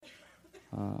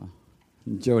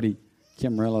Jody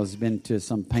Camarillo's been to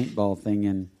some paintball thing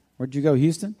in, where'd you go,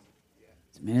 Houston?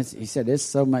 Man, he said it's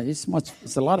so much.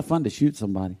 It's a lot of fun to shoot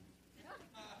somebody.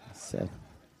 I said,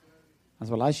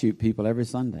 that's what I shoot people every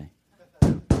Sunday.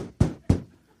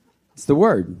 It's the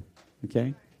word,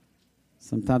 okay?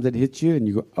 Sometimes it hits you and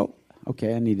you go, oh,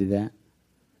 okay, I needed that.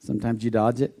 Sometimes you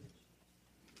dodge it.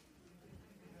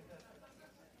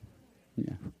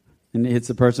 Yeah. And it hits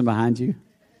the person behind you,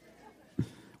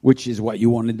 which is what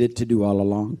you wanted it to do all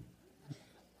along.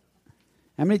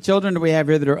 How many children do we have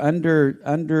here that are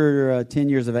under 10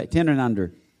 years of age? 10 and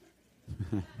under.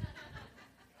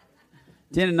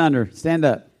 10 and under. Stand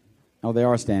up. Oh, they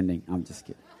are standing. I'm just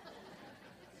kidding.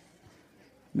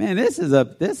 Man, this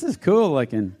is cool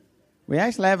looking. We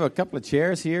actually have a couple of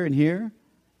chairs here and here.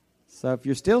 So if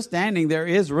you're still standing, there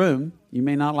is room. You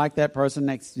may not like that person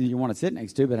next to you want to sit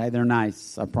next to, but hey, they're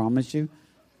nice. I promise you.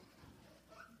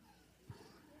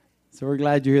 So we're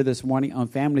glad you're here this morning on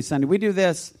Family Sunday. We do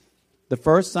this the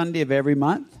first Sunday of every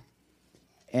month.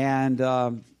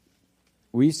 And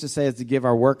we used to say it's to give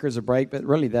our workers a break, but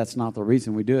really that's not the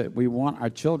reason we do it. We want our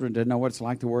children to know what it's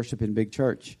like to worship in big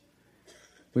church.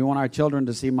 We want our children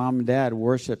to see mom and dad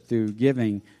worship through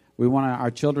giving. We want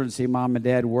our children to see mom and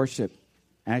dad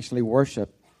actually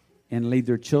worship, and lead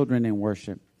their children in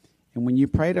worship. And when you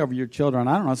prayed over your children,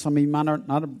 I don't know, some of you might not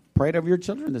have prayed over your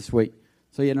children this week.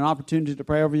 So you had an opportunity to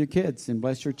pray over your kids and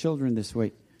bless your children this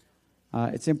week.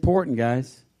 It's important,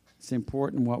 guys. It's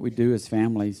important what we do as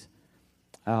families.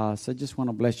 So I just want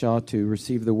to bless y'all to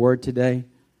receive the word today.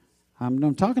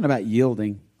 I'm talking about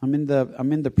yielding. I'm in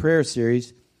the prayer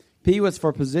series. P was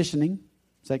for positioning,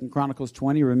 2 Chronicles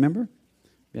 20, remember?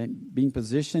 Being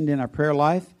positioned in our prayer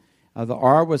life. The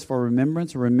R was for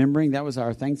remembrance, or remembering. That was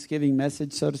our Thanksgiving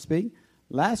message, so to speak.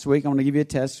 Last week, I'm going to give you a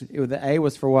test. The A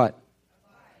was for what?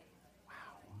 Abide.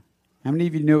 Wow. How many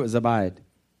of you knew it was abide?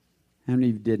 How many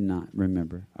of you did not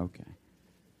remember? Okay.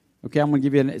 Okay, I'm going to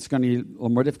give you, it's going to be a little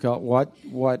more difficult.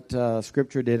 What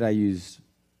scripture did I use?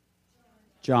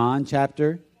 John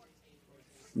chapter?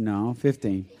 No,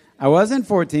 15. I was in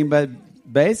 14, but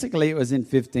basically it was in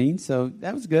 15, so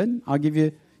that was good. I'll give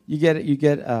you, you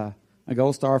get a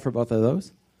gold star for both of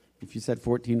those, if you said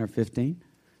 14 or 15.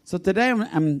 So today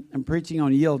I'm preaching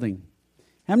on yielding.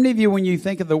 How many of you, when you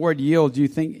think of the word yield, you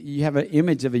think you have an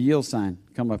image of a yield sign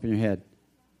come up in your head?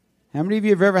 How many of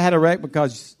you have ever had a wreck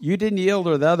because you didn't yield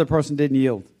or the other person didn't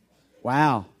yield?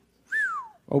 Wow.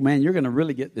 Oh, man, you're going to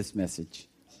really get this message.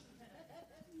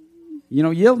 You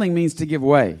know, yielding means to give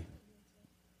way.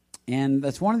 And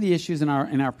that's one of the issues in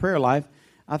our prayer life,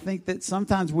 I think, that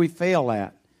sometimes we fail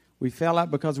at. We fail at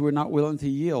because we're not willing to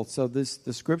yield. So the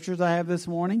scriptures I have this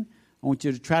morning, I want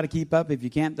you to try to keep up. If you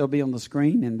can't, they'll be on the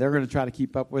screen, and they're going to try to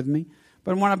keep up with me.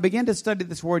 But when I began to study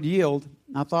this word yield,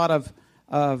 I thought of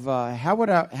how would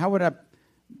I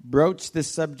broach this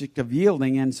subject of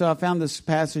yielding. And so I found this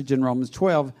passage in Romans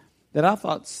 12 that I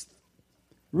thought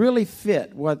really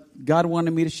fit what God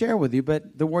wanted me to share with you,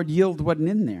 but the word yield wasn't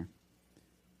in there.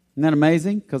 Isn't that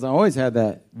amazing? Because I always have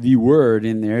the word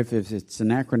in there if it's an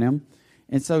acronym.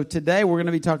 And so today we're going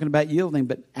to be talking about yielding,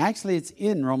 but actually it's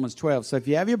in Romans 12. So if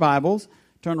you have your Bibles,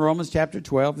 turn to Romans chapter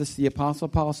 12. This is the Apostle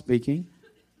Paul speaking.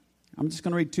 I'm just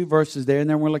going to read 2 verses there, and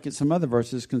then we'll look at some other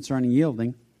verses concerning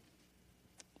yielding.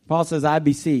 Paul says, I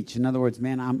beseech. In other words,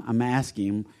 man, I'm asking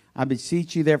him. I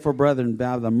beseech you, therefore, brethren,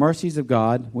 by the mercies of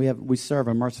God. We serve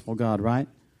a merciful God, right?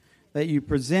 That you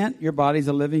present your bodies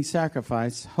a living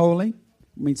sacrifice, holy,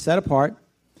 means set apart,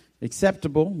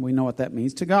 acceptable, we know what that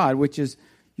means, to God, which is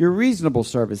your reasonable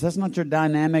service. That's not your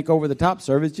dynamic, over-the-top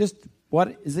service, just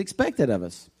what is expected of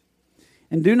us.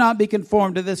 And do not be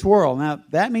conformed to this world. Now,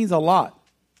 that means a lot.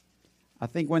 I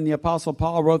think when the Apostle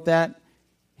Paul wrote that,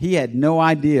 he had no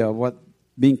idea what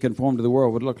being conformed to the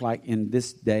world would look like in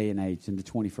this day and age, in the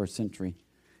 21st century.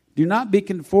 Do not be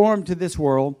conformed to this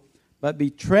world, but be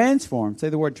transformed. Say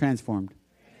the word transformed.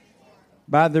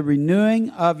 By the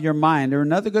renewing of your mind. Or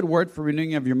another good word for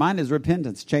renewing of your mind is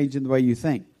repentance, changing the way you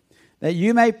think. That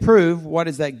you may prove what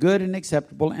is that good and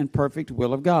acceptable and perfect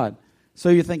will of God. So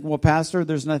you think, well, Pastor,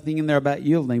 there's nothing in there about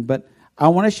yielding. But I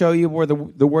want to show you where the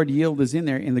word yield is in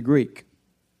there in the Greek.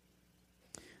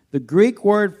 The Greek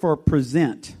word for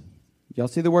present. Y'all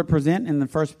see the word present in the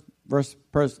first verse?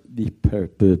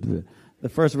 The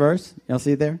first verse. Y'all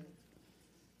see it there?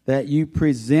 That you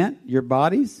present your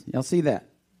bodies. Y'all see that?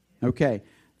 Okay.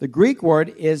 The Greek word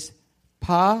is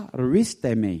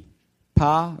paristeme.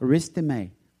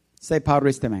 Paristeme. Say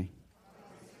paristeme.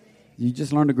 You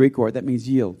just learned a Greek word. That means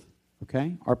yield.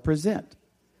 Okay? Or present.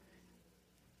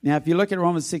 Now, if you look at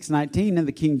Romans 6:19 in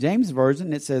the King James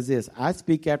Version, it says this, I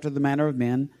speak after the manner of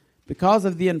men, because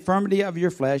of the infirmity of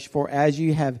your flesh, for as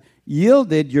you have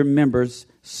yielded your members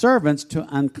servants to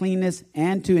uncleanness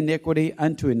and to iniquity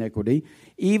unto iniquity,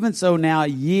 even so now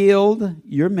yield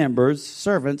your members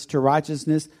servants to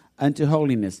righteousness unto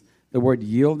holiness. The word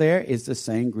yield there is the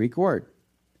same Greek word,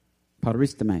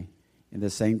 paristeme. And the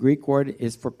same Greek word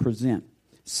is for present.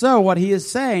 So what he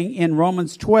is saying in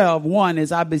Romans 12:1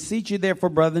 is, I beseech you therefore,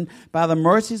 brethren, by the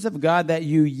mercies of God, that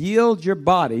you yield your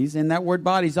bodies, and that word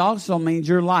bodies also means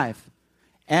your life,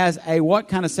 as a what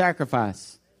kind of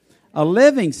sacrifice? A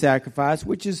living sacrifice,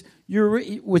 which is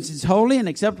holy and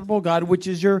acceptable to God, which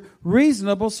is your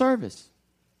reasonable service.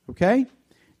 Okay?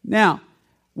 Now,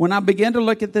 when I began to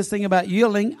look at this thing about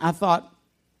yielding, I thought,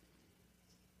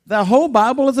 the whole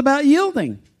Bible is about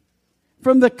yielding.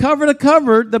 From the cover to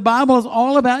cover, the Bible is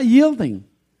all about yielding.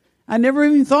 I never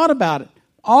even thought about it.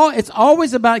 It's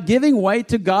always about giving way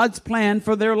to God's plan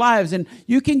for their lives. And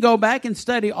you can go back and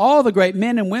study all the great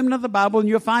men and women of the Bible, and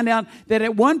you'll find out that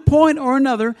at one point or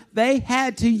another, they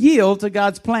had to yield to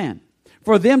God's plan.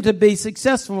 For them to be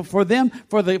successful, for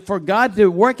God to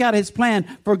work out his plan,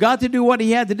 for God to do what he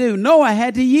had to do. Noah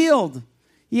had to yield.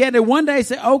 He had to one day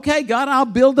say, okay, God, I'll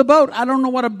build a boat. I don't know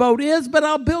what a boat is, but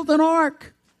I'll build an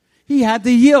ark. He had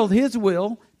to yield his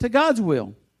will to God's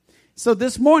will. So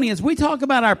this morning, as we talk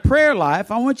about our prayer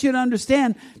life, I want you to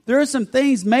understand there are some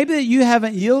things maybe that you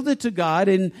haven't yielded to God,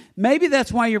 and maybe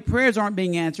that's why your prayers aren't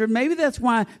being answered. Maybe that's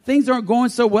why things aren't going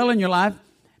so well in your life.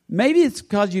 Maybe it's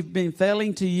because you've been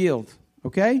failing to yield.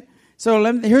 Okay? So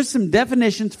here's some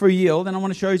definitions for yield, and I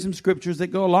want to show you some scriptures that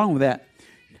go along with that.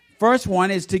 First one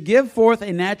is to give forth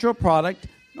a natural product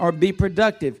or be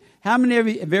productive. How many of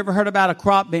you have ever heard about a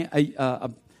crop being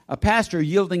a pasture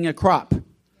yielding a crop?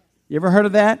 You ever heard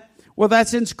of that? Well,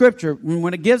 that's in Scripture.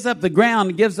 When it gives up the ground,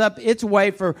 it gives up its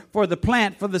way for the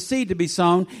plant, for the seed to be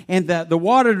sown, and the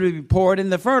water to be poured,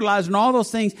 and the fertilizer, and all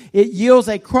those things, it yields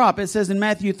a crop. It says in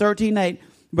Matthew 13:8,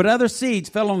 but other seeds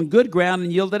fell on good ground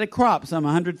and yielded a crop, some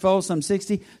 100-fold, some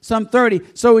 60, some 30.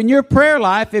 So in your prayer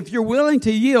life, if you're willing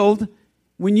to yield,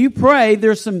 when you pray,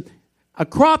 there's a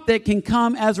crop that can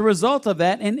come as a result of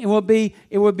that, and it will be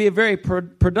a very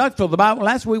productive. The Bible,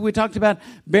 last week we talked about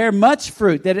bear much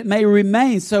fruit, that it may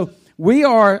remain. So we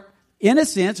are, in a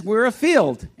sense, we're a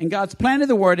field, and God's planted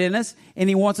the word in us, and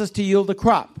he wants us to yield a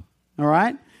crop. All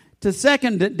right? The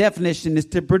second definition is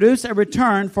to produce a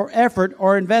return for effort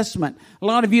or investment. A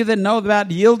lot of you that know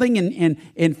about yielding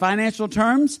in financial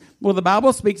terms, well, the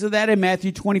Bible speaks of that in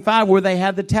Matthew 25, where they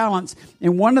had the talents.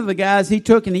 And one of the guys, he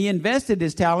took and he invested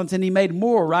his talents, and he made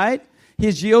more, right?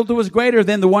 His yield was greater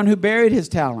than the one who buried his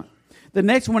talent. The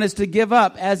next one is to give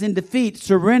up, as in defeat,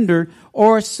 surrender,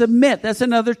 or submit. That's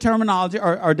another terminology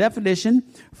or definition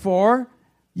for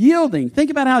yielding. Think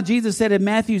about how Jesus said in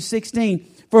Matthew 16,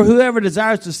 for whoever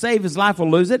desires to save his life will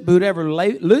lose it, but whoever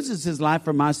loses his life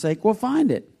for my sake will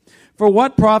find it. For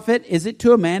what profit is it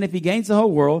to a man if he gains the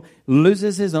whole world,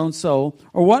 loses his own soul?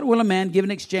 Or what will a man give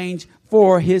in exchange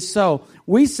for his soul?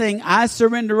 We sing, I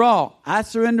surrender all. I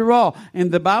surrender all.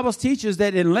 And the Bible teaches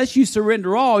that unless you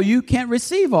surrender all, you can't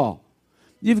receive all.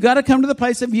 You've got to come to the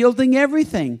place of yielding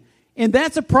everything. And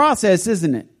that's a process,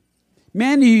 isn't it?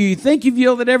 Man, you think you've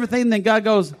yielded everything, then God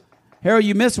goes, Harold,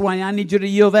 you missed one. I need you to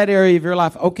yield that area of your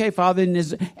life. Okay, Father.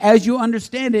 And as you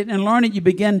understand it and learn it, you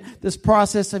begin this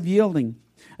process of yielding.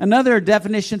 Another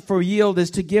definition for yield is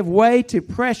to give way to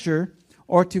pressure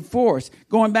or to force.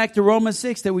 Going back to Romans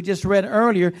 6 that we just read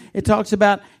earlier, it talks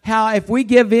about how if we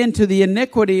give in to the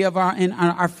iniquity of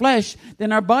our flesh,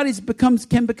 then our bodies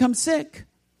can become sick.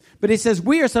 But he says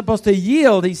we are supposed to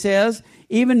yield, he says,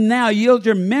 even now yield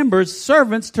your members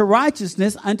servants to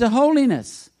righteousness unto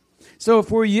holiness. So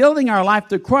if we're yielding our life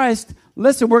to Christ,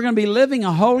 listen, we're going to be living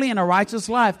a holy and a righteous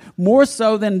life, more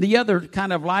so than the other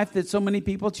kind of life that so many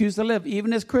people choose to live,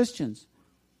 even as Christians.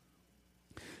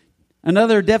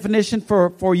 Another definition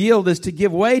for yield is to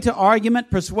give way to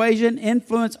argument, persuasion,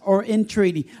 influence, or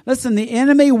entreaty. Listen, the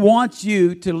enemy wants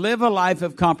you to live a life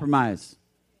of compromise.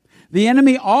 The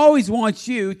enemy always wants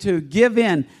you to give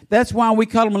in. That's why we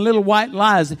call them little white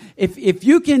lies. If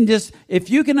you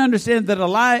can understand that a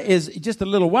lie is just a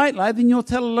little white lie, then you'll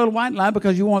tell a little white lie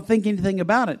because you won't think anything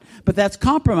about it. But that's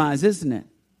compromise, isn't it?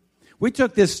 We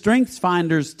took this Strengths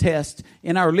Finders test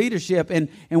in our leadership, and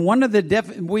one of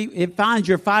it finds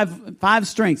your five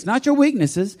strengths, not your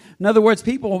weaknesses. In other words,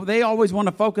 people, they always want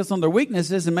to focus on their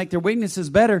weaknesses and make their weaknesses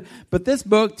better. But this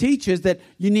book teaches that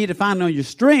you need to find on your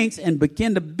strengths and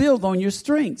begin to build on your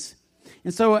strengths.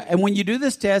 And when you do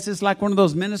this test, it's like one of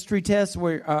those ministry tests,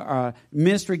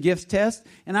 ministry gifts tests.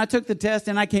 And I took the test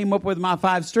and I came up with my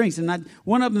 5 strengths. And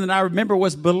one of them that I remember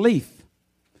was belief.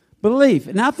 Belief.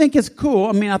 And I think it's cool.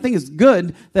 I mean, I think it's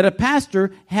good that a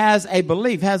pastor has a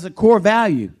belief, has a core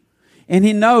value. And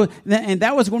he knows, and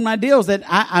that was one of my deals, that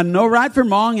I know right from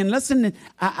wrong. And listen,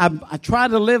 I try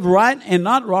to live right and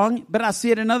not wrong, but I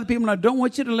see it in other people. And I don't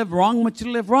want you to live wrong. I want you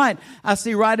to live right. I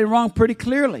see right and wrong pretty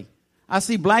clearly. I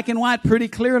see black and white pretty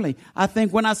clearly. I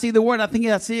think when I see the word, I think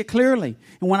I see it clearly.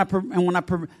 And when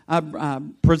I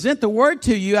present the word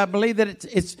to you, I believe that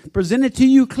it's presented to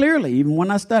you clearly, even when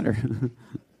I stutter.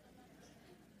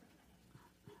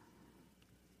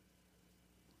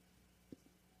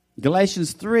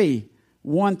 Galatians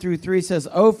 3:1-3 says,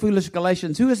 "O foolish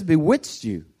Galatians, who has bewitched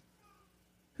you?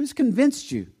 Who's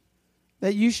convinced you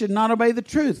that you should not obey the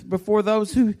truth before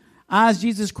those whose eyes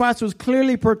Jesus Christ was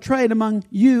clearly portrayed among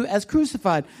you as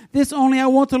crucified? This only I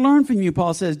want to learn from you,"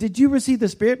 Paul says. "Did you receive the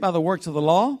Spirit by the works of the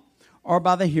law or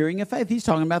by the hearing of faith?" He's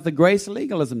talking about the grace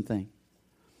legalism thing.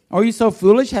 "Are you so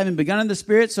foolish, having begun in the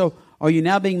Spirit, so are you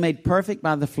now being made perfect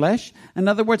by the flesh?" In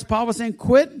other words, Paul was saying,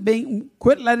 quit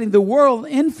letting the world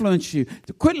influence you.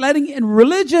 Quit letting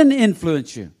religion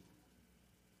influence you.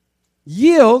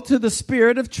 Yield to the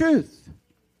Spirit of truth.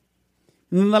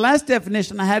 And then the last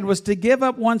definition I had was to give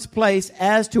up one's place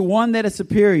as to one that is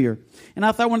superior. And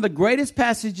I thought one of the greatest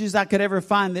passages I could ever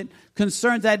find that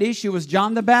concerns that issue was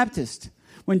John the Baptist.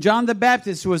 When John the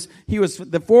Baptist was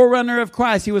the forerunner of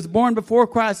Christ. He was born before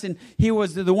Christ, and he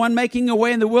was the one making a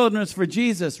way in the wilderness for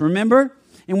Jesus. Remember?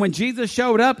 And when Jesus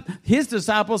showed up, his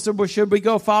disciples said, "Well, should we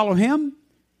go follow him?"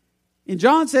 And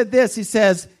John said this. He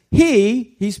says,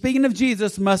 he's speaking of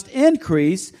Jesus, must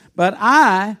increase, but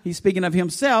he's speaking of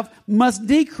himself, must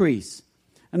decrease.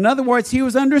 In other words, he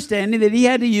was understanding that he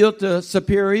had to yield to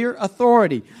superior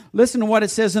authority. Listen to what it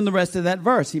says in the rest of that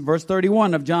verse. Verse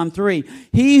 31 of John 3.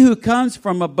 "He who comes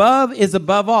from above is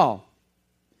above all.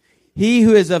 He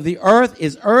who is of the earth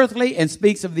is earthly and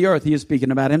speaks of the earth." He is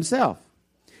speaking about himself.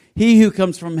 "He who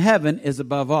comes from heaven is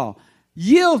above all."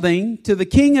 Yielding to the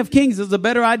King of Kings is a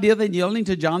better idea than yielding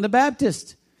to John the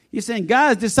Baptist. He's saying,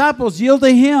 guys, disciples, yield to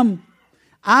him.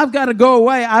 I've got to go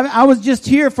away. I was just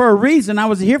here for a reason. I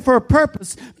was here for a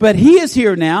purpose, but he is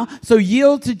here now. So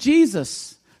yield to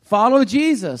Jesus. Follow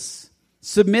Jesus.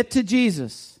 Submit to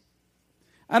Jesus.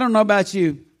 I don't know about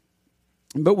you,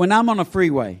 but when I'm on a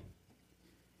freeway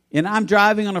and I'm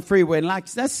driving on a freeway, and like,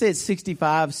 let's say it's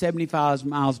 65, 75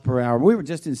 miles per hour. We were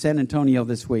just in San Antonio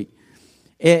this week.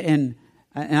 And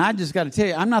I just got to tell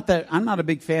you, I'm not a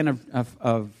big fan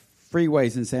of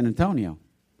freeways in San Antonio.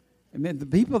 I mean, the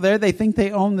people there, they think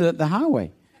they own the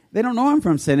highway. They don't know I'm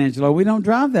from San Angelo. We don't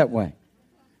drive that way.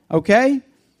 Okay?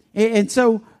 And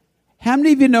so, how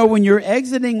many of you know when you're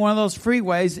exiting one of those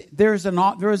freeways, there's an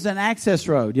access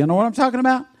road? You know what I'm talking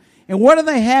about? And what do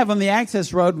they have on the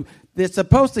access road that's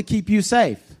supposed to keep you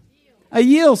safe? A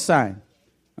yield sign.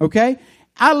 Okay?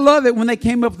 I love it when they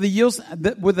came up with the yield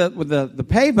with the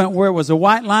pavement where it was a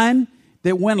white line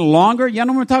that went longer. You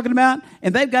know what I'm talking about?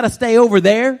 And they've got to stay over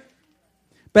there.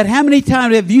 But how many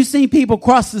times have you seen people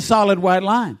cross the solid white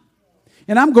line?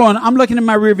 And I'm looking in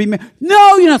my rearview mirror.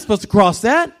 No, you're not supposed to cross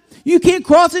that. You can't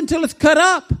cross it until it's cut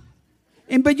up.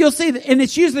 But you'll see that, and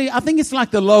it's usually, I think it's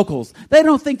like the locals. They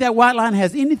don't think that white line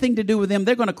has anything to do with them.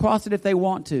 They're going to cross it if they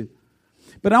want to.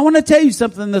 But I want to tell you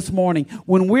something this morning.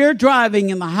 When we're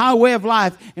driving in the highway of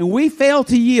life and we fail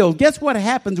to yield, guess what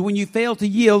happens when you fail to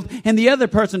yield and the other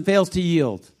person fails to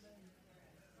yield?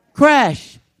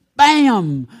 Crash.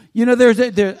 Bam! You know, there's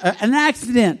an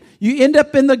accident. You end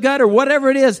up in the gutter, whatever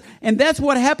it is. And that's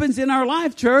what happens in our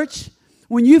life, church.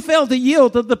 When you fail to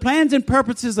yield to the plans and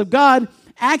purposes of God,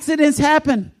 accidents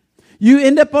happen. You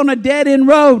end up on a dead-end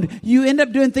road. You end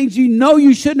up doing things you know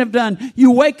you shouldn't have done.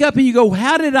 You wake up and you go,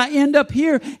 how did I end up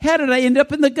here? How did I end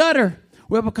up in the gutter?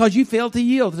 Well, because you failed to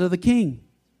yield to the King.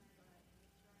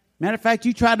 Matter of fact,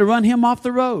 you tried to run him off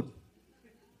the road.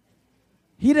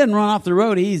 He doesn't run off the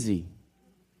road easy.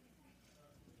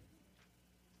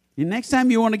 And next time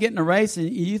you want to get in a race and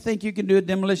you think you can do a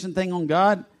demolition thing on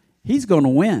God, he's going to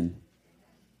win.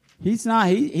 He's not.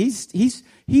 He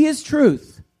is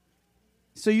truth.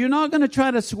 So you're not going to try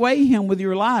to sway him with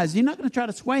your lies. You're not going to try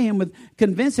to sway him with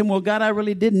convince him, well, God, I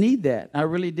really did need that. I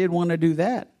really did want to do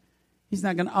that. He's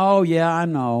not going to, oh, yeah, I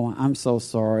know. I'm so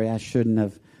sorry. I shouldn't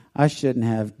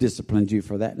have disciplined you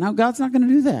for that. No, God's not going to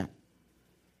do that.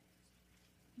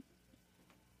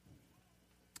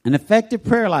 An effective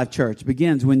prayer life, church,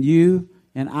 begins when you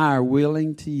and I are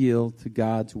willing to yield to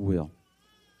God's will.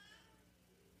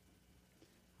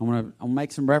 I'll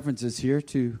make some references here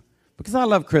because I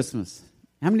love Christmas.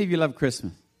 How many of you love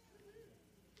Christmas?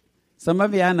 Some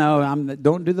of you I know,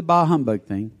 don't do the bah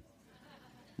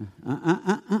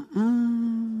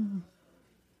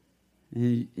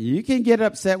You can get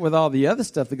upset with all the other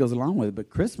stuff that goes along with it, but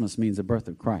Christmas means the birth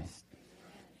of Christ.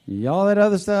 All that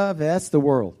other stuff, that's the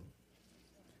world.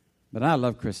 But I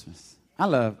love Christmas. I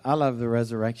love the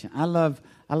resurrection. I love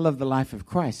the life of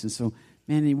Christ. And so,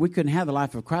 man, we couldn't have the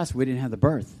life of Christ if we didn't have the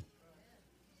birth.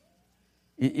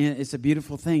 And it's a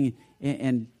beautiful thing.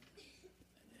 And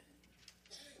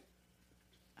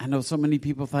I know so many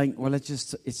people think, well, it's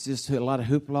just a lot of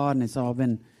hoopla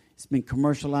and it's been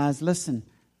commercialized. Listen,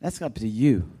 that's up to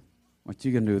you, what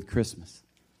you're going to do with Christmas.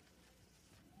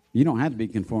 You don't have to be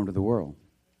conformed to the world.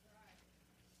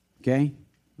 Okay?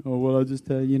 Oh, well, I'll just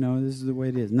tell you, this is the way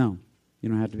it is. No, you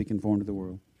don't have to be conformed to the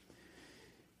world.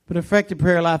 But effective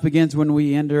prayer life begins when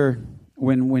we are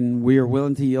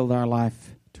willing to yield our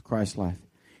life to Christ's life.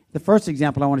 The first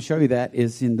example I want to show you that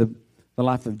is in the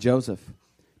life of Joseph.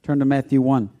 Turn to Matthew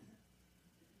 1.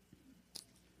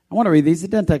 I want to read these.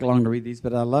 It doesn't take long to read these,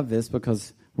 but I love this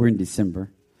because we're in December.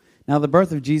 Now, the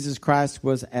birth of Jesus Christ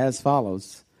was as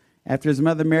follows. After his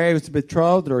mother Mary was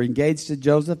betrothed or engaged to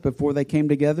Joseph, before they came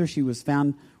together, she was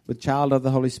found with child of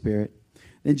the Holy Spirit.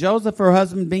 Then Joseph, her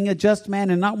husband, being a just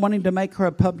man and not wanting to make her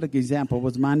a public example,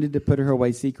 was minded to put her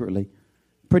away secretly.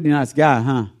 Pretty nice guy,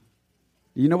 huh?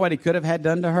 You know what he could have had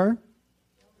done to her?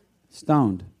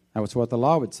 Stoned. That was what the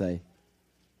law would say.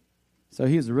 So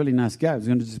he was a really nice guy. He was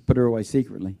going to just put her away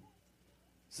secretly.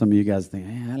 Some of you guys think,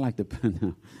 hey, I like to put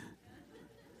no.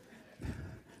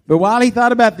 But while he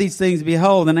thought about these things,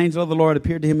 behold, an angel of the Lord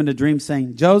appeared to him in a dream,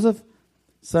 saying, Joseph,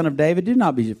 son of David, do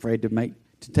not be afraid to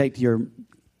take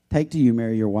to you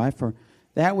Mary your wife, for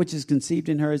that which is conceived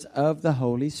in her is of the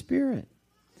Holy Spirit.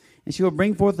 And she will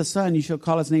bring forth a son. You shall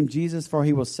call his name Jesus, for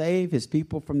he will save his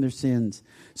people from their sins.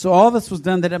 So all this was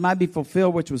done that it might be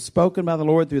fulfilled, which was spoken by the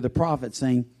Lord through the prophet,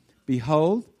 saying,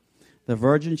 Behold, the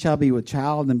virgin shall be with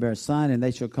child and bear a son, and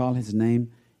they shall call his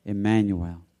name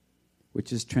Emmanuel,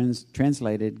 which is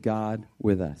translated God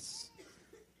with us.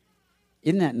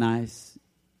 Isn't that nice?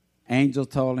 Angel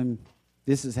told him,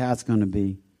 this is how it's going to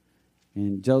be.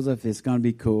 And Joseph, it's going to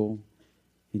be cool.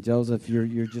 And Joseph,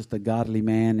 you're just a godly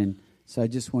man, and so I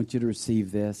just want you to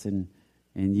receive this and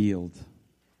yield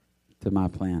to my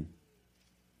plan.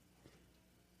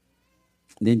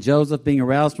 Then Joseph, being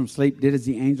aroused from sleep, did as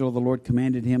the angel of the Lord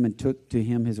commanded him and took to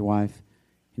him his wife.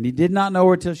 And he did not know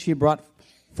her till she brought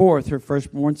forth her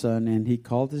firstborn son, and he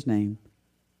called his name,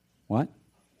 what?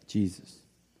 Jesus.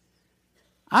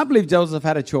 I believe Joseph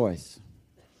had a choice.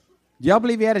 Do y'all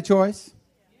believe he had a choice?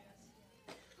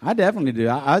 I definitely do.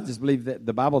 I just believe that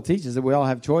the Bible teaches that we all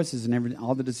have choices in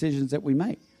all the decisions that we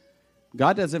make.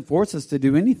 God doesn't force us to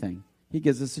do anything. He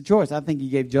gives us a choice. I think he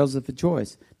gave Joseph a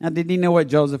choice. Now, did he know what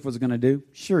Joseph was going to do?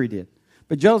 Sure he did.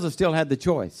 But Joseph still had the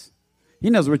choice. He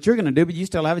knows what you're going to do, but you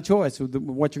still have a choice with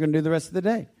what you're going to do the rest of the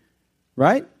day.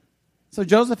 Right? So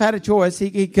Joseph had a choice.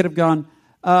 He could have gone,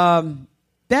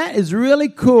 that is really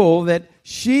cool that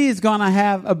she is going to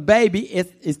have a baby.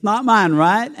 It's not mine,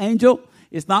 right, Angel?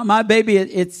 It's not my baby.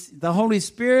 It's the Holy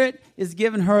Spirit is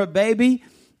giving her a baby.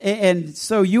 And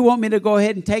so you want me to go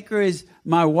ahead and take her as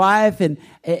my wife, and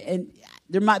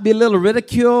there might be a little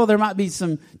ridicule. There might be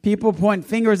some people pointing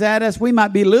fingers at us. We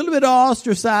might be a little bit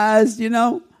ostracized,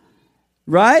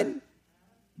 right?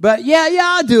 But yeah,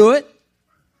 I'll do it.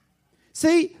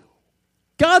 See,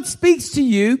 God speaks to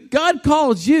you. God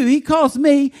calls you. He calls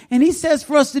me, and he says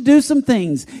for us to do some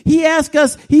things. He asks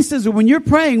us, he says, when you're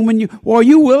praying, are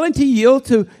you willing to yield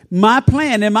to my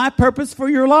plan and my purpose for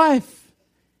your life?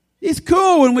 It's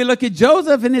cool when we look at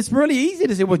Joseph, and it's really easy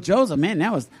to say, well, Joseph, man,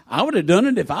 I would have done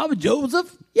it if I was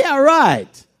Joseph. Yeah,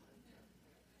 right.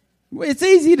 It's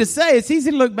easy to say. It's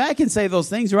easy to look back and say those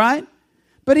things, right?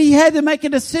 But he had to make a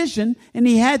decision, and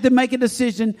he had to make a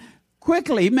decision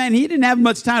quickly. Man, he didn't have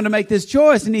much time to make this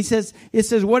choice. And it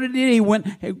says, what did he do?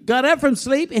 He got up from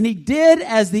sleep, and he did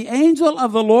as the angel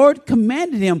of the Lord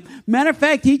commanded him. Matter of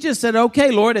fact, he just said,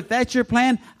 okay, Lord, if that's your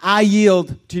plan, I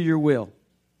yield to your will.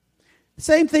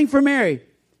 Same thing for Mary.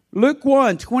 Luke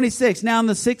 1:26. Now in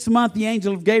the 6th month, the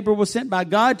angel of Gabriel was sent by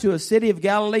God to a city of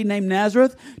Galilee named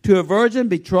Nazareth, to a virgin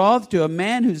betrothed to a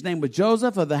man whose name was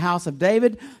Joseph of the house of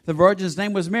David. The virgin's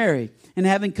name was Mary. And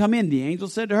having come in, the angel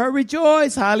said to her,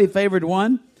 Rejoice, highly favored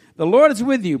one. The Lord is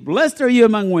with you. Blessed are you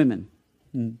among women.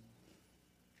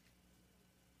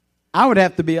 I would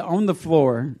have to be on the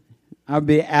floor. I would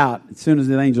be out as soon as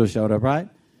the angel showed up, right?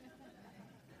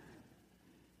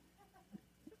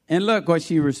 And look what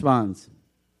she responds.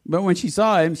 But when she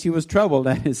saw him, she was troubled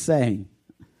at his saying.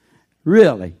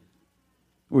 Really?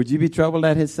 Would you be troubled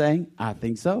at his saying? I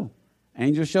think so.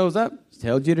 Angel shows up,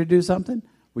 tells you to do something.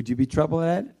 Would you be troubled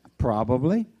at it?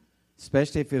 Probably.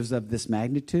 Especially if it was of this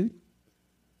magnitude.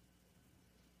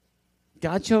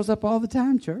 God shows up all the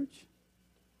time, church.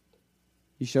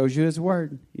 He shows you his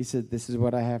word. He said, this is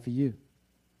what I have for you.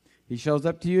 He shows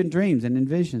up to you in dreams and in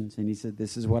visions, and he said,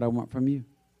 this is what I want from you.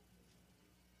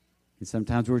 And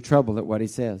sometimes we're troubled at what he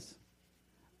says.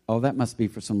 Oh, that must be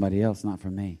for somebody else, not for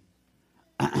me.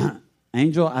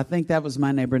 Angel, I think that was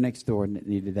my neighbor next door that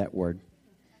needed that word.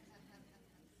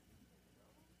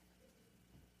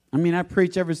 I mean, I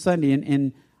preach every Sunday,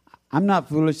 and I'm not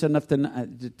foolish enough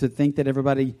to think that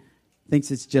everybody thinks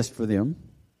it's just for them.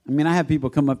 I mean, I have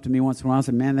people come up to me once in a while and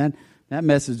say, man, that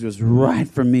message was right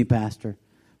for me, Pastor.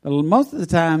 But most of the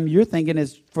time, you're thinking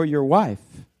it's for your wife.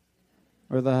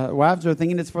 Or the wives are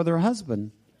thinking it's for their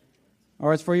husband.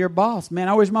 Or it's for your boss. Man,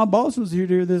 I wish my boss was here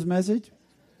to hear this message.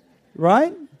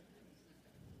 Right?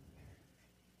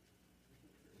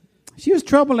 She was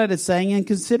troubled at his saying, and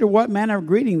consider what manner of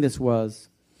greeting this was.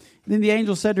 And then the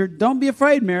angel said to her, don't be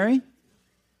afraid, Mary.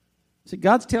 So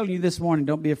God's telling you this morning,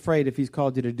 don't be afraid if he's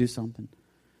called you to do something.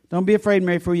 Don't be afraid,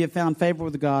 Mary, for you have found favor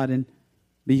with God. And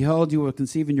behold, you will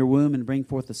conceive in your womb and bring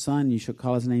forth a son, and you shall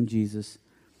call his name Jesus.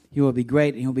 He will be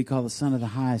great, and he will be called the Son of the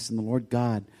Highest, and the Lord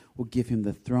God will give him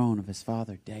the throne of his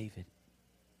father David.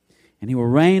 And he will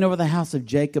reign over the house of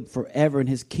Jacob forever, and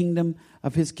his kingdom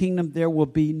there will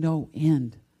be no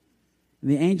end.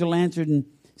 And the angel answered and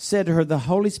said to her, the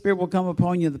Holy Spirit will come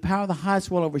upon you, the power of the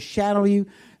highest will overshadow you.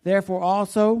 Therefore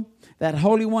also, that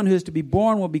Holy One who is to be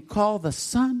born will be called the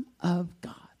Son of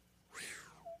God.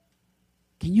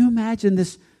 Can you imagine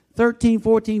this 13,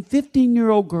 14,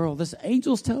 15-year-old girl? This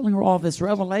angel's telling her all this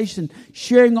revelation,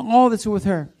 sharing all this with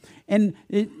her. And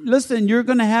listen, you're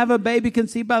going to have a baby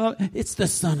conceived by the... It's the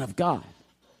Son of God.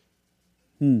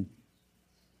 Then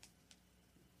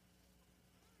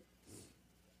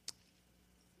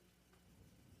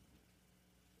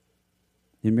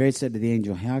Mary said to the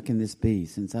angel, how can this be,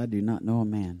 since I do not know a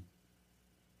man?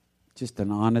 Just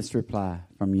an honest reply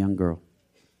from a young girl.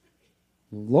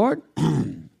 Lord,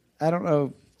 I don't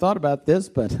know, thought about this,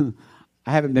 but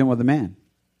I haven't been with a man.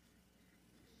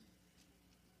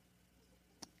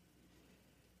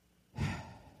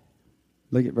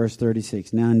 Look at verse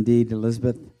 36. Now indeed,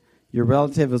 Elizabeth, your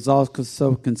relative has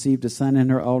also conceived a son in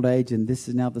her old age, and this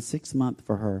is now the 6th month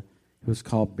for her, who is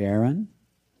called barren.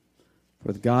 For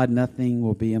with God nothing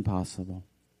will be impossible.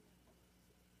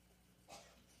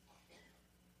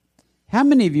 How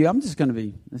many of you,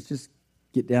 let's just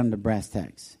get down to brass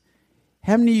tacks.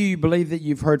 How many of you believe that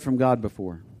you've heard from God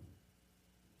before?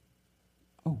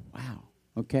 Oh, wow.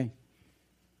 Okay.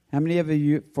 How many of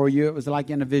you, for you, it was like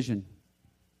in a vision?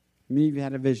 How many of you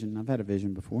had a vision? I've had a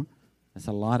vision before. That's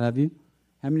a lot of you.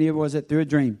 How many of it was it through a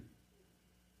dream?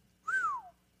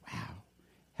 Wow.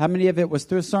 How many of it was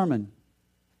through a sermon?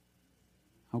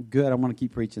 Oh, good. I want to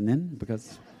keep preaching then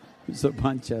because there's a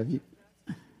bunch of you.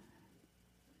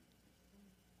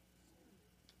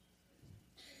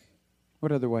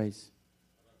 What other ways?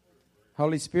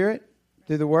 Holy Spirit,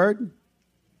 through the Word,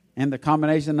 and the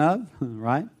combination of,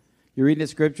 right? You're reading the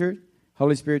Scripture.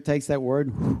 Holy Spirit takes that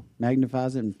Word,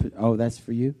 magnifies it, and that's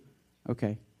for you?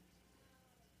 Okay.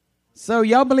 So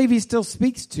y'all believe He still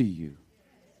speaks to you?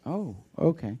 Oh,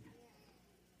 okay.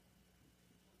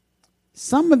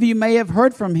 Some of you may have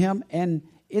heard from Him, and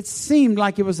it seemed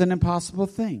like it was an impossible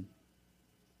thing.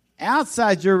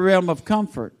 Outside your realm of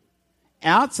comfort.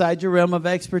 Outside your realm of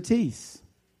expertise.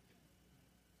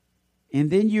 And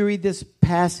then you read this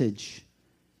passage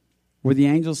where the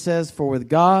angel says, for with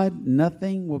God,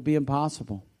 nothing will be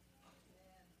impossible.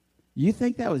 You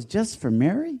think that was just for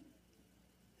Mary?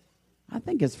 I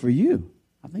think it's for you.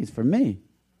 I think it's for me.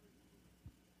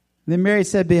 Then Mary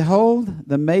said, behold,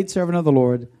 the maidservant of the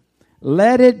Lord,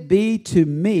 let it be to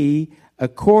me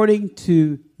according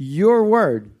to your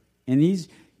word. And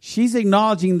she's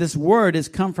acknowledging this word has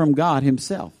come from God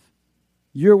Himself.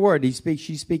 Your word.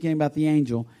 She's speaking about the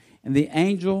angel. And the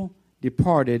angel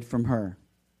departed from her.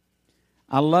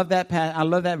 I love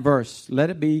that verse.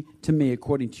 Let it be to me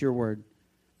according to your word.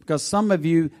 Because some of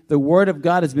you, the word of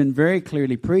God has been very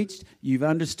clearly preached. You've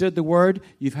understood the word.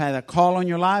 You've had a call on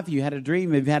your life. You had a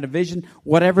dream. You've had a vision.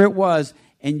 Whatever it was.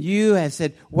 And you have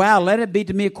said, wow, let it be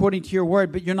to me according to your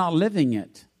word. But you're not living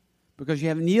it. Because you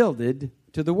haven't yielded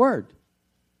to the word.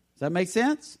 Does that make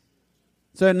sense?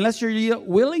 So unless you're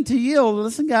willing to yield,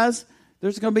 listen guys,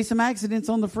 there's going to be some accidents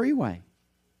on the freeway.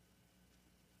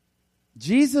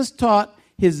 Jesus taught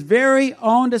His very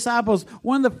own disciples,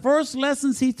 one of the first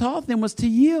lessons He taught them was to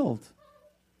yield.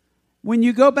 When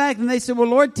you go back and they say, well,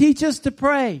 Lord, teach us to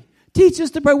pray. Teach us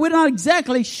to pray. We're not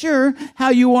exactly sure how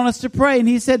you want us to pray. And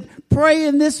He said, pray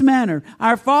in this manner.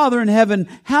 Our Father in heaven,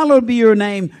 hallowed be your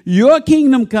name. Your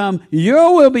kingdom come.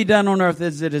 Your will be done on earth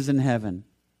as it is in heaven.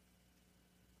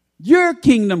 Your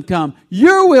kingdom come.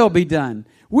 Your will be done.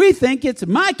 We think it's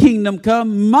my kingdom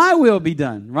come, my will be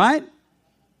done, right?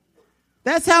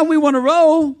 That's how we want to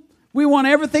roll. We want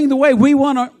everything the way we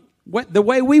want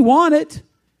it.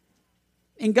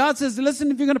 And God says, listen,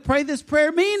 if you're going to pray this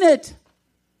prayer, mean it.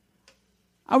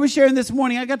 I was sharing this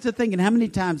morning, I got to thinking how many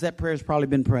times that prayer has probably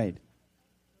been prayed.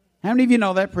 How many of you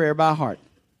know that prayer by heart?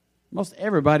 Most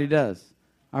everybody does.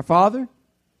 Our Father,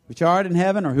 which art in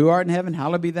heaven, or who art in heaven,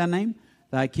 hallowed be thy name.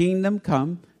 Thy kingdom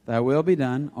come, thy will be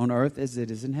done on earth as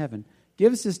it is in heaven.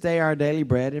 Give us this day our daily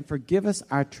bread, and forgive us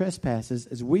our trespasses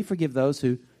as we forgive those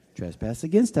who trespass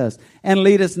against us. And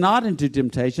lead us not into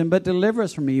temptation, but deliver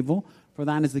us from evil. For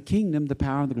thine is the kingdom, the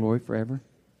power, and the glory forever.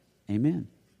 Amen.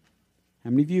 How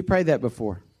many of you prayed that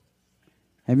before?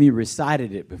 Have you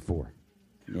recited it before?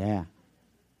 Yeah.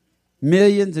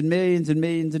 Millions and millions and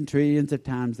millions and trillions of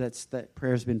times that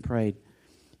prayer's been prayed.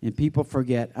 And people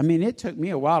forget. I mean, it took me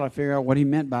a while to figure out what he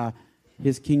meant by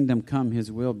his kingdom come,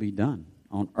 his will be done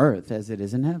on earth as it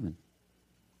is in heaven.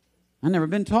 I've never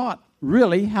been taught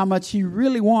really how much he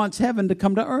really wants heaven to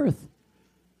come to earth.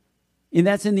 And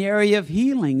that's in the area of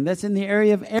healing. That's in the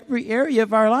area of every area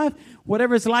of our life.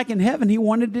 Whatever it's like in heaven, he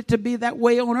wanted it to be that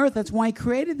way on earth. That's why he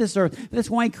created this earth. That's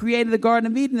why he created the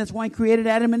Garden of Eden. That's why he created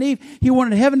Adam and Eve. He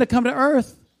wanted heaven to come to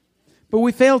earth. But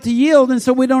we fail to yield, and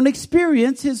so we don't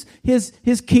experience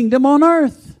his kingdom on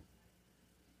earth.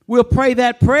 We'll pray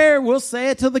that prayer. We'll say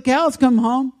it till the cows come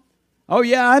home. Oh,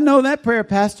 yeah, I know that prayer,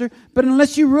 Pastor. But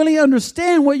unless you really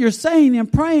understand what you're saying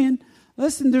and praying,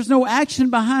 listen, there's no action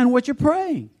behind what you're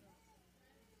praying.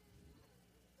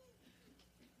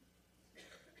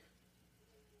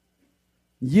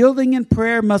 Yielding in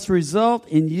prayer must result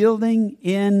in yielding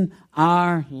in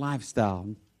our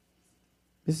lifestyle.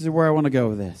 This is where I want to go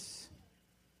with this.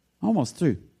 Almost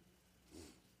through.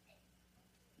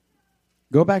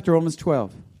 Go back to Romans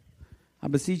 12. I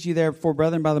beseech you therefore,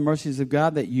 brethren, by the mercies of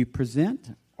God, that you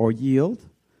present or yield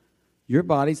your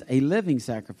bodies a living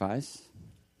sacrifice,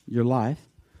 your life,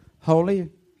 holy,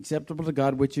 acceptable to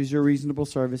God, which is your reasonable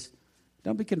service.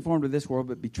 Don't be conformed to this world,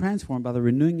 but be transformed by the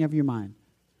renewing of your mind,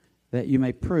 that you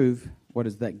may prove what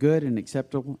is that good and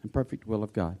acceptable and perfect will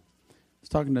of God. I was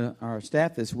talking to our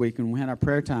staff this week, and we had our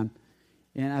prayer time,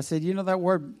 and I said, you know that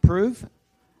word prove?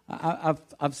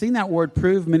 I've seen that word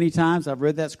prove many times. I've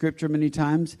read that scripture many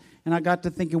times, and I got to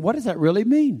thinking, what does that really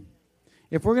mean?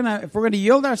 If we're gonna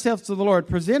yield ourselves to the Lord,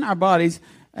 present our bodies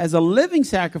as a living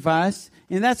sacrifice,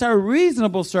 and that's our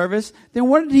reasonable service, then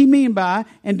what did he mean by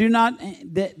and do not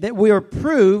that we are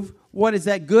prove what is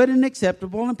that good and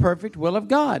acceptable and perfect will of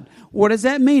God? What does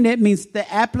that mean? It means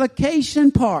the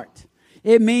application part.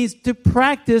 It means to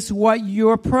practice what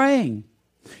you're praying.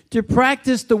 To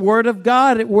practice the Word of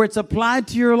God where it's applied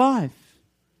to your life.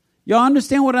 Y'all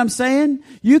understand what I'm saying?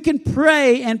 You can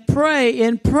pray and pray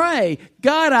and pray.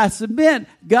 God, I submit.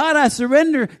 God, I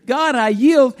surrender. God, I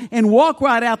yield, and walk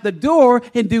right out the door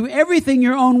and do everything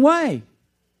your own way.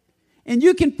 And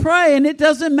you can pray, and it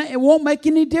won't make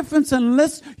any difference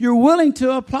unless you're willing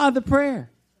to apply the prayer.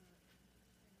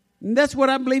 And that's what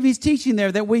I believe he's teaching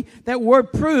there. That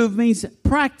word prove means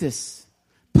practice.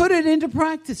 Put it into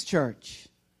practice, church.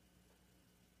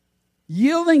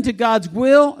 Yielding to God's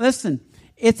will, listen,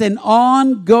 it's an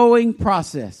ongoing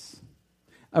process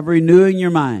of renewing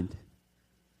your mind.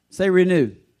 Say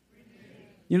renew.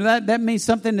 You know, that means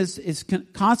something is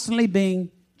constantly being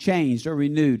changed or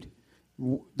renewed.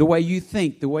 The way you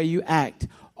think, the way you act.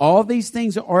 All these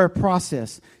things are a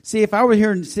process. See, if I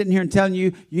were sitting here and telling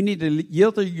you, you need to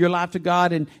yield your life to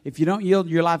God, and if you don't yield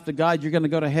your life to God, you're going to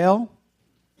go to hell,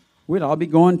 we'd all be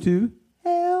going to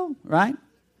hell, right?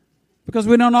 Because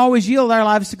we don't always yield our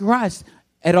lives to Christ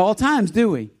at all times, do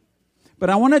we?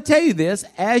 But I want to tell you this,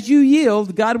 as you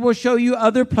yield, God will show you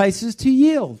other places to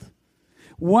yield.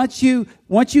 Once you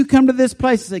come to this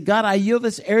place and say, God, I yield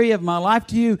this area of my life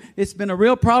to you. It's been a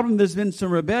real problem. There's been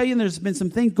some rebellion. There's been some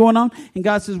things going on. And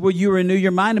God says, will you renew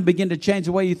your mind and begin to change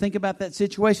the way you think about that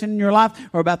situation in your life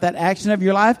or about that action of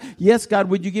your life? Yes, God,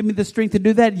 would you give me the strength to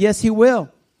do that? Yes, he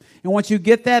will. And once you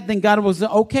get that, then God will say,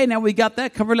 okay, now we got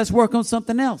that covered. Let's work on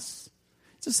something else.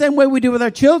 It's the same way we do with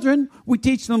our children. We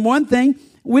teach them one thing.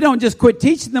 We don't just quit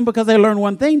teaching them because they learn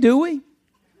one thing, do we?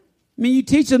 I mean, you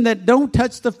teach them that don't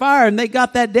touch the fire, and they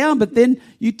got that down, but then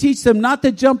you teach them not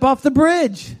to jump off the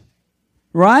bridge,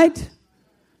 right?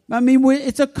 I mean,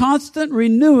 it's a constant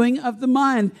renewing of the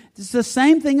mind. It's the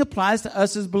same thing applies to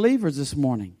us as believers this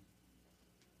morning.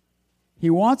 He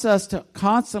wants us to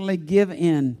constantly give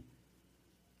in,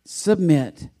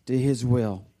 submit to his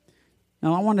will.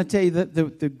 Now, I want to tell you that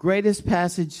the greatest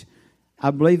passage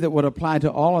I believe that would apply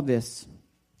to all of this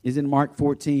is in Mark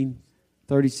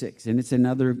 14:36, and it's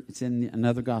in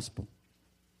another gospel.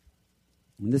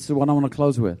 And this is what I want to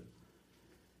close with.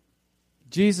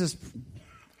 Jesus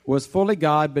was fully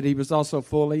God, but he was also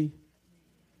fully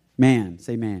man.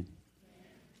 Say man.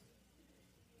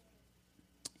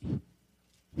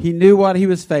 He knew what he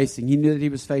was facing. He knew that he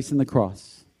was facing the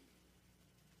cross.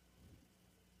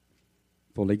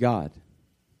 Fully God.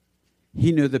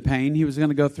 He knew the pain he was going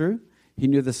to go through. He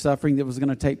knew the suffering that was going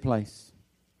to take place.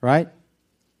 Right?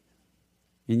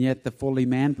 And yet the fully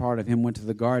man part of him went to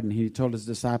the garden. He told his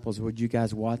disciples, would you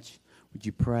guys watch? Would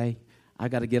you pray? I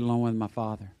got to get along with my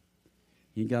Father.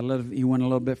 He went a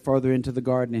little bit further into the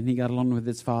garden, and he got along with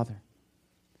his Father.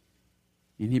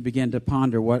 And he began to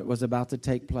ponder what was about to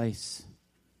take place.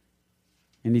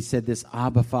 And he said this,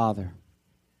 Abba, Father,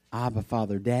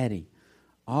 Daddy,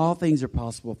 all things are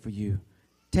possible for you.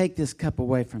 Take this cup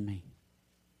away from me.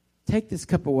 Take this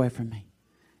cup away from me.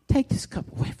 Take this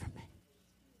cup away from me.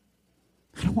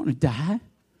 I don't want to die.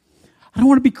 I don't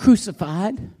want to be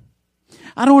crucified.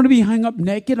 I don't want to be hung up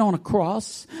naked on a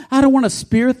cross. I don't want a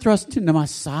spear thrust into my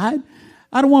side.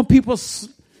 I don't want people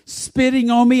spitting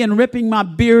on me and ripping my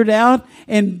beard out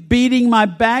and beating my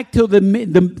back till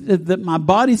my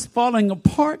body's falling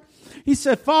apart. He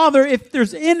said, Father, if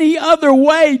there's any other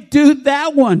way, do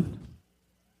that one.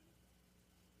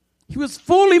 He was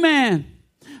fully man.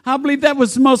 I believe that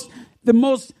was the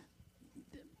most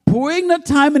poignant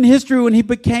time in history when he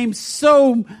became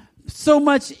so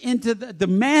much into the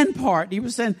man part. He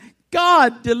was saying,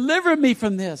 God, deliver me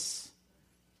from this.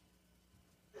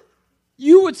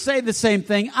 You would say the same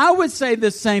thing. I would say the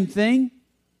same thing.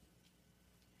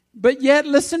 But yet,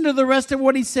 listen to the rest of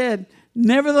what he said.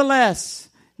 Nevertheless,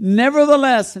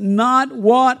 not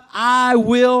what I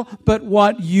will, but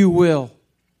what you will.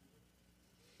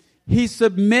 He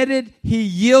submitted, he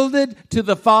yielded to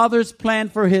the Father's plan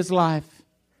for his life.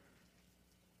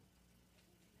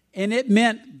 And it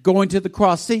meant going to the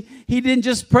cross. See, he didn't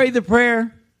just pray the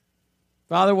prayer,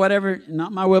 Father, whatever,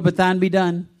 not my will, but thine be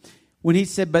done. When he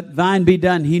said, but thine be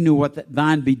done, he knew what that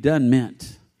thine be done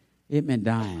meant. It meant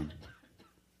dying.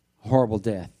 Horrible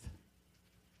death.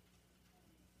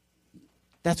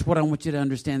 That's what I want you to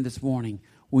understand this morning.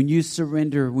 When you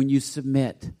surrender, when you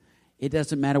submit, it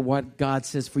doesn't matter what God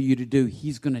says for you to do.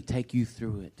 He's going to take you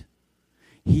through it.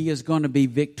 He is going to be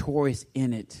victorious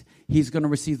in it. He's going to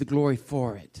receive the glory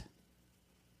for it.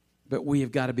 But we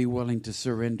have got to be willing to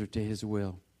surrender to his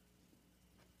will.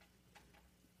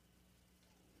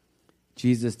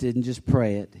 Jesus didn't just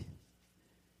pray it.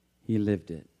 He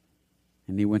lived it.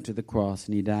 And he went to the cross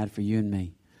and he died for you and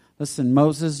me. Listen,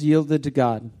 Moses yielded to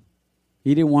God.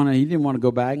 He didn't want to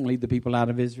go back and lead the people out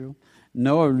of Israel.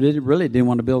 Noah really didn't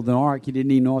want to build an ark. He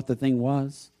didn't even know what the thing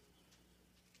was.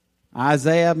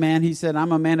 Isaiah, man, he said,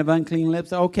 I'm a man of unclean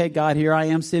lips. Okay, God, here I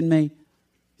am, send me.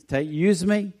 Use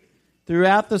me.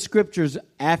 Throughout the scriptures,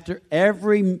 after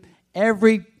every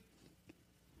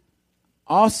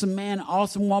awesome man,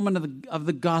 awesome woman of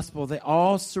the gospel, they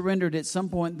all surrendered at some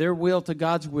point their will to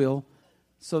God's will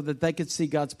so that they could see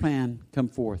God's plan come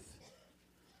forth.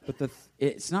 But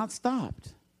it's not stopped.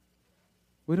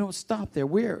 We don't stop there.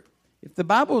 If the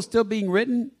Bible was still being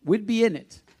written, we'd be in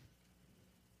it.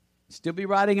 Still be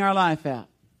writing our life out.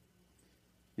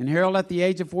 And Harold at the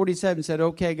age of 47 said,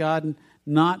 okay, God,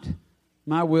 not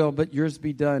my will, but yours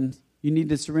be done. You need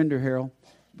to surrender, Harold.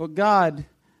 But God,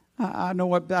 I know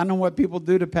what people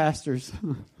do to pastors.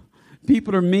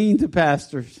 People are mean to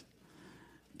pastors.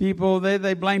 People,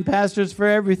 they blame pastors for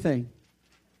everything.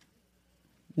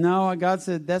 No, God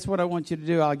said, that's what I want you to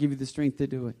do. I'll give you the strength to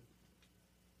do it.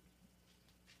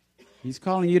 He's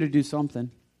calling you to do something.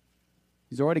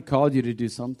 He's already called you to do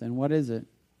something. What is it?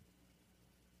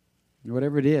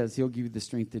 Whatever it is, he'll give you the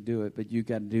strength to do it, but you've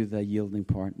got to do the yielding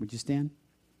part. Would you stand?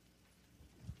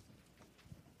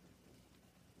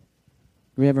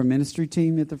 We have our ministry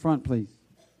team at the front, please.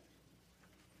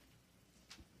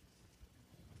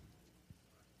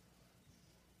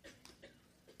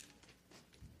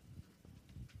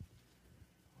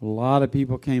 A lot of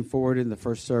people came forward in the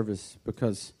first service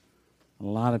because a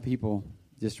lot of people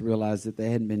just realized that they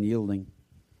hadn't been yielding.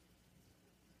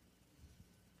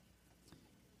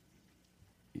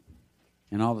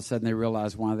 And all of a sudden they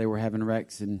realized why they were having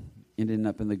wrecks and ending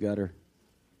up in the gutter,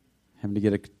 having to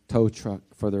get a tow truck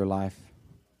for their life.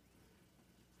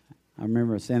 I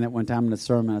remember saying that one time in a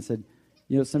sermon. I said,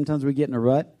 sometimes we get in a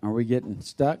rut or we getting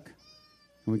stuck.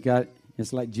 And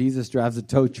it's like Jesus drives a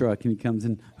tow truck and he comes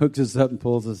and hooks us up and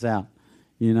pulls us out.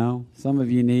 Some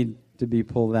of you need to be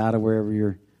pulled out of wherever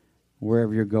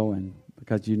you're going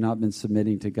because you've not been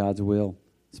submitting to God's will,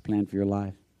 his plan for your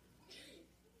life.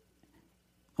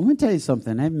 I'm going to tell you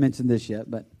something. I haven't mentioned this yet,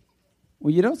 but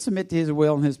when you don't submit to his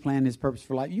will and his plan, his purpose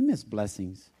for life, you miss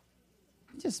blessings.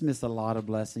 just miss a lot of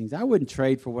blessings. I wouldn't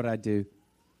trade for what I do.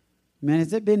 Man,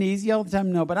 has it been easy all the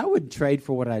time? No, but I wouldn't trade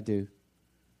for what I do.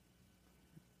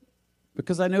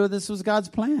 Because I knew this was God's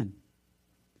plan.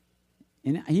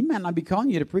 And He might not be calling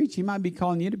you to preach. He might be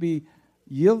calling you to be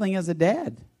yielding as a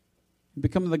dad.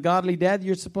 Become the godly dad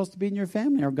you're supposed to be in your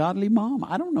family, or godly mom.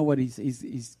 I don't know what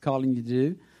he's calling you to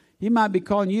do. He might be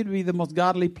calling you to be the most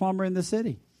godly plumber in the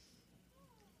city.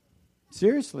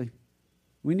 Seriously.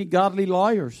 We need godly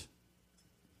lawyers.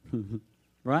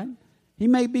 Right? He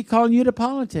may be calling you to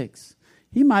politics.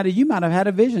 You might have had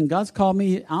a vision. God's called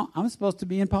me. I'm supposed to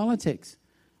be in politics.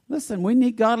 Listen, we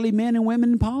need godly men and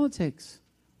women in politics.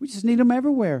 We just need them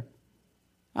everywhere.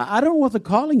 I don't know what the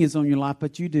calling is on your life,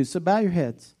 but you do. So bow your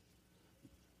heads.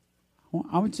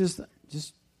 I would just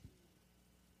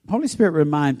Holy Spirit,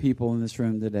 remind people in this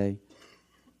room today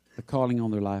the calling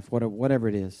on their life, whatever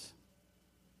it is.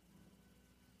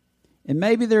 And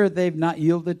maybe they've not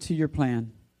yielded to your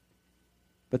plan,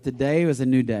 but today was a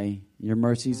new day. Your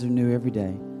mercies are new every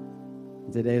day.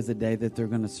 Today is the day that they're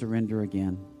going to surrender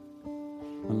again.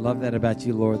 I love that about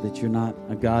you, Lord, that you're not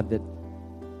a God that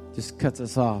just cuts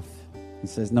us off and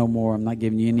says, no more, I'm not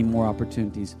giving you any more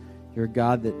opportunities. You're a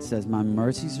God that says, my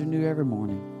mercies are new every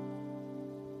morning.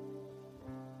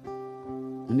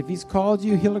 And if He's called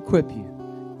you, He'll equip you.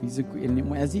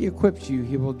 And as He equips you,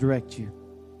 He will direct you.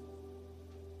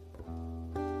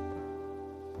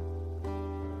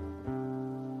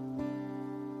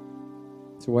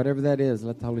 So whatever that is,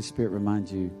 let the Holy Spirit remind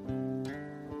you.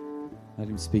 Let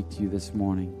Him speak to you this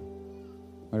morning.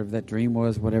 Whatever that dream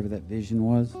was, whatever that vision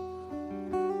was,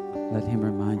 let Him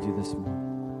remind you this morning.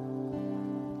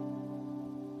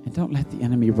 And don't let the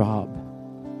enemy rob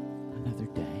another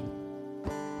day.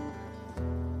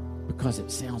 Because it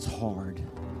sounds hard.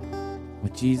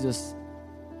 With Jesus,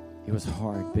 it was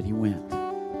hard, but He went.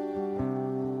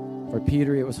 For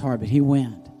Peter, it was hard, but he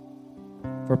went.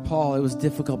 For Paul, it was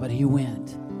difficult, but he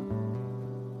went.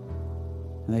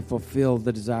 And they fulfilled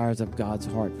the desires of God's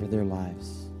heart for their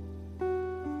lives.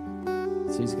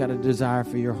 So He's got a desire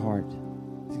for your heart.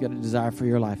 He's got a desire for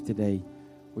your life today.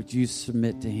 Would you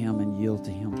submit to Him and yield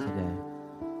to Him today?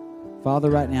 Father,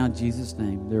 right now in Jesus'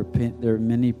 name, there are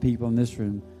many people in this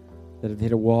room that have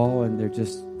hit a wall and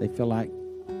they feel like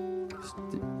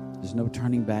there's no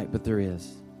turning back, but there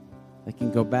is. They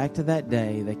can go back to that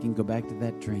day. They can go back to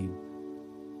that dream.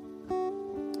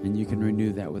 And you can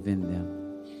renew that within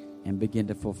them and begin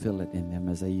to fulfill it in them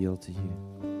as they yield to you.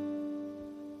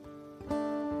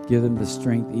 Give them the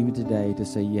strength even today to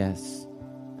say yes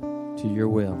to your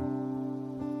will.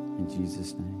 In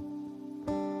Jesus' name.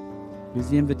 Here's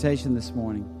the invitation this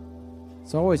morning.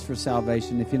 It's always for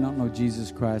salvation. If you don't know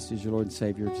Jesus Christ as your Lord and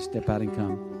Savior, just step out and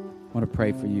come. I want to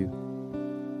pray for you.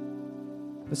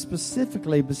 But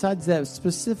besides that,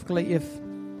 if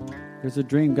there's a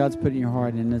dream God's put in your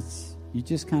heart and you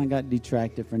just kind of got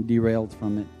detracted and derailed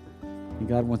from it, and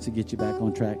God wants to get you back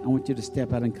on track, I want you to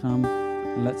step out and come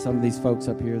and let some of these folks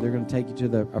up here, they're going to take you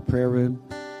to a prayer room,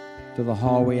 to the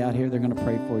hallway out here. They're going to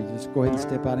pray for you. Just go ahead and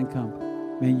step out and come.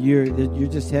 Man, you're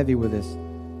just heavy with this.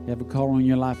 You have a call on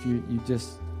your life. You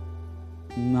just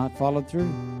not followed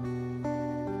through.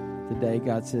 Today,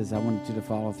 God says, I want you to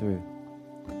follow through.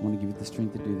 I want to give you the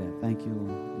strength to do that. Thank you,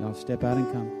 Lord. Y'all step out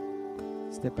and come.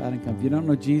 Step out and come. If you don't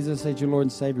know Jesus as your Lord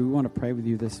and Savior, we want to pray with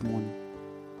you this morning.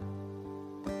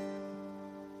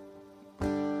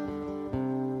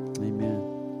 Amen.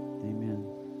 Amen.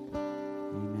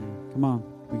 Amen. Come on.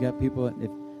 We got people.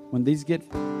 When these get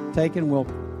taken,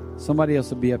 somebody else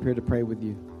will be up here to pray with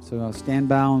you. So stand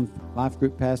by on life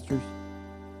group pastors.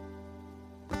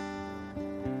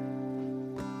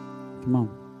 Come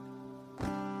on.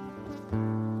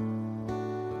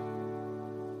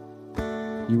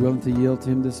 You willing to yield to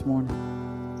Him this morning?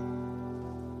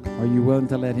 Are you willing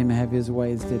to let Him have His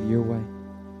way instead of your way?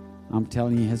 I'm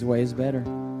telling you, His way is better.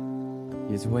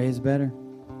 His way is better.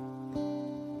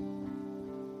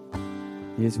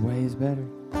 His way is better.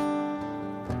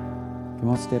 Come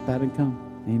on, step out and come.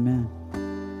 Amen.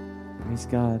 Praise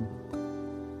God. I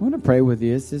want to pray with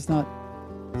you. It's not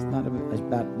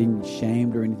about being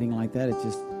shamed or anything like that. It's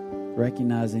just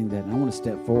recognizing that I want to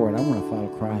step forward. I want to follow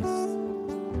Christ.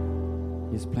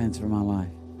 His plans for my life.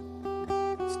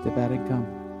 Step out and come.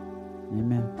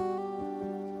 Amen.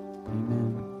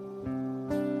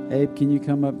 Amen. Abe, can you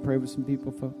come up and pray with some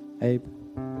people, folks? Abe.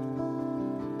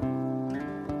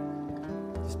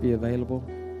 Just be available.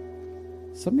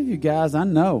 Some of you guys, I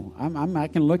know. I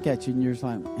can look at you and you're just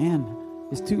like, man,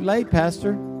 it's too late,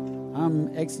 Pastor. I'm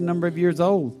X number of years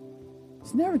old.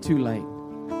 It's never too late.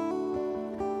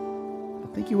 I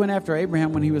think you went after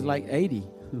Abraham when he was like 80.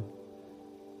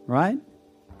 Right?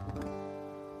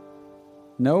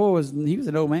 Noah was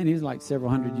an old man. He was like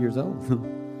several hundred years old.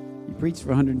 He preached for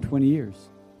 120 years.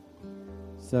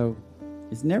 So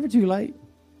it's never too late.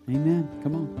 Amen.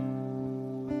 Come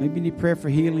on. Maybe you need prayer for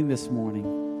healing this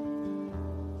morning.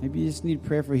 Maybe you just need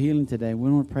prayer for healing today. We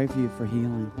want to pray for you for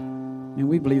healing. And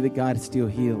we believe that God still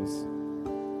heals.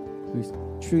 We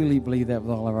truly believe that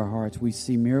with all of our hearts. We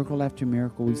see miracle after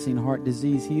miracle. We've seen heart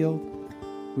disease healed.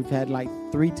 We've had like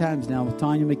 3 times now. With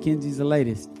Tanya McKenzie's the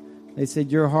latest. They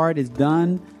said, your heart is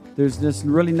done. There's just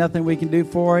really nothing we can do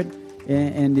for it.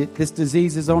 And this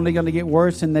disease is only going to get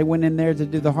worse. And they went in there to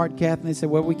do the heart cath. And they said,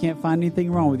 well, we can't find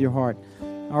anything wrong with your heart.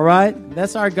 All right?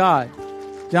 That's our God.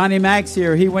 Johnny Max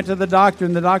here, he went to the doctor,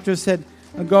 and the doctor said,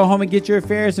 go home and get your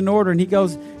affairs in order. And he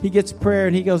gets prayer,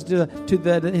 and he goes to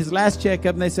his last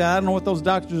checkup, and they say, I don't know what those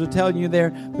doctors are telling you there,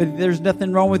 but there's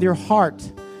nothing wrong with your heart.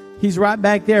 He's right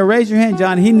back there. Raise your hand,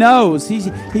 John. He knows. He's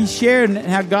shared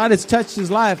how God has touched his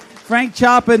life. Frank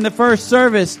Chapa in the first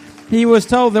service, he was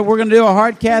told that we're going to do a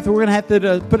heart cath. We're going to have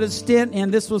to put a stent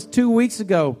in. This was 2 weeks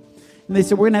ago. And they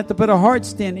said, we're going to have to put a heart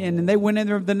stent in. And they went in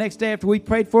there the next day after we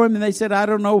prayed for him. And they said, I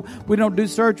don't know. We don't do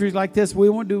surgeries like this. We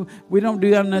don't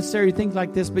do unnecessary things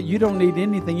like this. But you don't need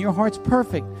anything. Your heart's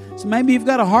perfect. So maybe you've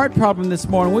got a heart problem this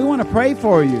morning. We want to pray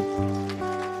for you.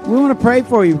 We want to pray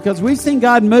for you because we've seen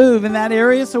God move in that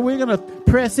area. So we're going to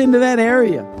press into that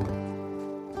area.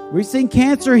 We've seen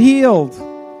cancer healed.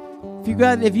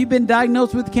 If you've been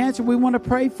diagnosed with cancer, we want to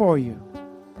pray for you.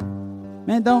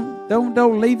 Man,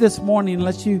 don't leave this morning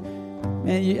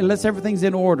unless everything's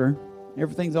in order,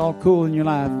 everything's all cool in your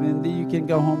life, and then you can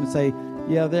go home and say,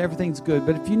 yeah, everything's good.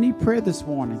 But if you need prayer this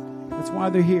morning, that's why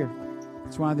they're here.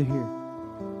 That's why they're here.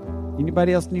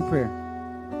 Anybody else need prayer?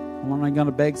 I'm not going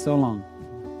to beg so long.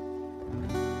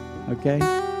 Okay?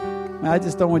 I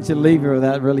just don't want you to leave here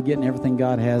without really getting everything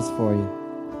God has for you.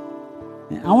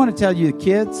 And I want to tell you, the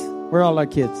kids, where are all our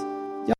kids?